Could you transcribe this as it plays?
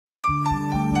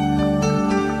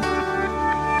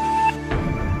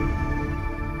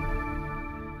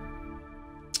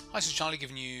This is Charlie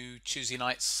giving you Tuesday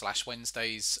nights /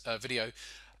 Wednesdays video,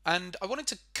 and I wanted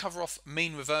to cover off a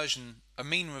mean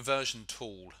reversion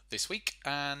tool this week.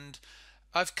 And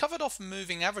I've covered off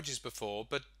moving averages before,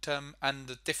 but and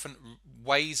the different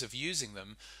ways of using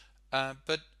them.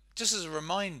 But just as a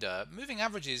reminder, moving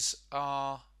averages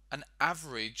are an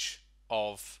average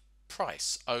of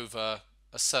price over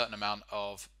a certain amount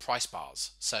of price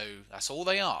bars. So that's all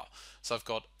they are. So I've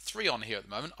got three on here at the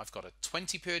moment. I've got a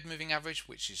 20 period moving average,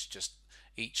 which is just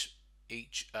each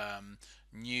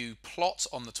new plot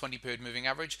on the 20 period moving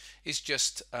average is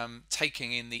just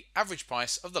taking in the average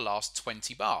price of the last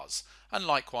 20 bars. And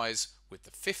likewise with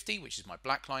the 50, which is my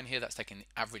black line here, that's taking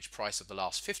the average price of the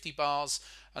last 50 bars,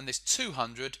 and this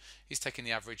 200 is taking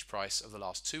the average price of the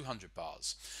last 200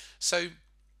 bars. So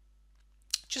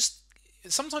just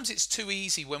sometimes it's too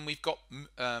easy when we've got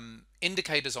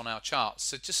indicators on our charts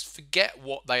to just forget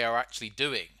what they are actually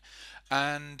doing.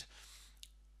 And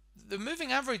the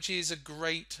moving average is a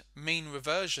great mean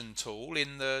reversion tool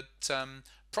in that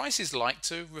prices like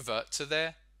to revert to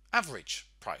their average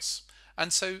price.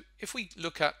 And so if we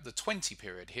look at the 20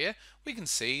 period here, we can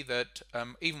see that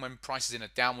even when price is in a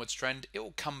downwards trend, it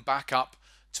will come back up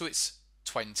to its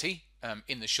 20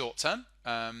 in the short term.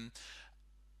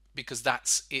 Because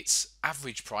that's its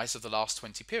average price of the last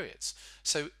 20 periods.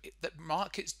 So that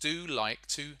markets do like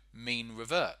to mean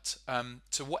revert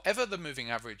to whatever the moving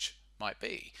average might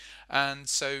be. And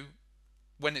so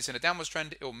when it's in a downwards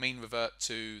trend, it will mean revert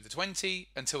to the 20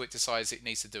 until it decides it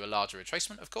needs to do a larger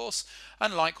retracement, of course.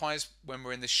 And likewise, when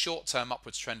we're in this short-term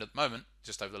upwards trend at the moment,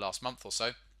 just over the last month or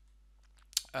so,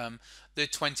 the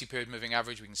 20 period moving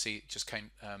average, we can see it just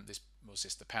came,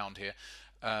 the pound here,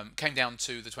 came down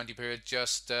to the 20 period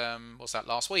just what's that,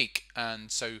 last week,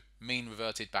 and so mean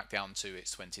reverted back down to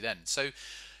its 20 then. So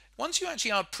once you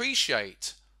actually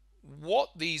appreciate what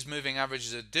these moving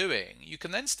averages are doing, you can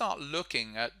then start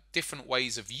looking at different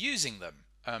ways of using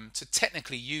them to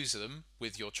technically use them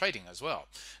with your trading as well.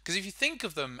 Because if you think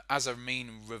of them as a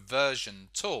mean reversion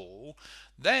tool,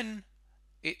 then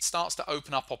it starts to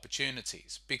open up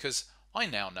opportunities, because I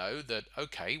now know that,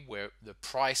 okay, where the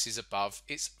price is above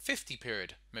its 50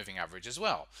 period moving average as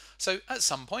well. So at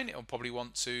some point it'll probably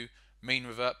want to mean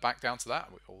revert back down to that,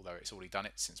 although it's already done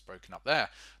it since broken up there.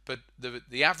 But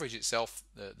the average itself,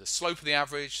 the slope of the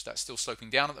average, that's still sloping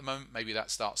down at the moment. Maybe that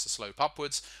starts to slope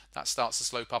upwards. That starts to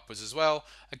slope upwards as well.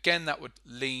 Again, that would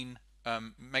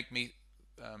make me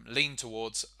lean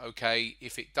towards, okay,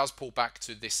 if it does pull back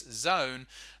to this zone,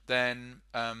 then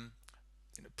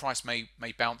price may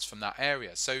bounce from that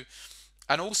area. So,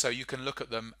 and also you can look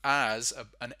at them as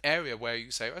an area where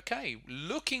you say, okay,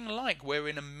 looking like we're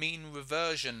in a mean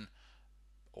reversion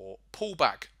or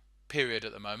pullback period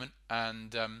at the moment,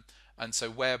 and so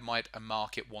where might a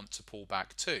market want to pull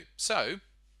back to? So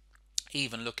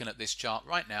even looking at this chart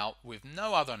right now with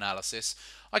no other analysis,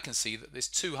 I can see that this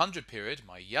 200 period,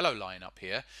 my yellow line up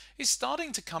here, is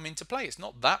starting to come into play. It's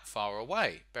not that far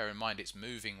away. Bear in mind it's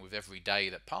moving with every day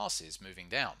that passes, moving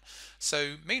down.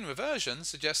 So mean reversion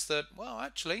suggests that, well,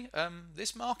 actually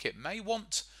this market may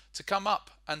want to come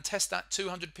up and test that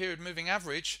 200 period moving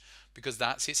average, because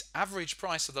that's its average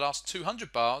price of the last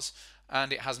 200 bars,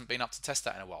 and it hasn't been up to test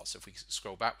that in a while. So if we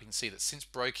scroll back, we can see that since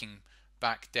breaking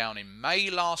back down in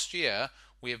May last year,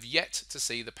 we have yet to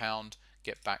see the pound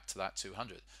get back to that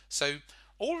 200. So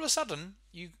all of a sudden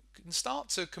you can start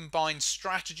to combine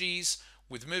strategies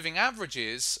with moving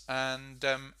averages and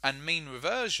mean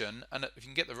reversion, and if you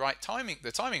can get the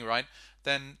timing right,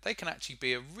 then they can actually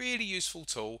be a really useful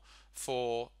tool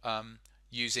for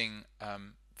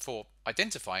for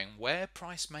identifying where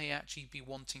price may actually be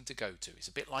wanting to go to. It's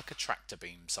a bit like a tractor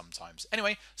beam sometimes.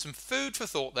 Anyway, some food for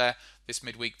thought there, this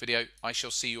midweek video. I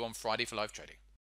shall see you on Friday for live trading.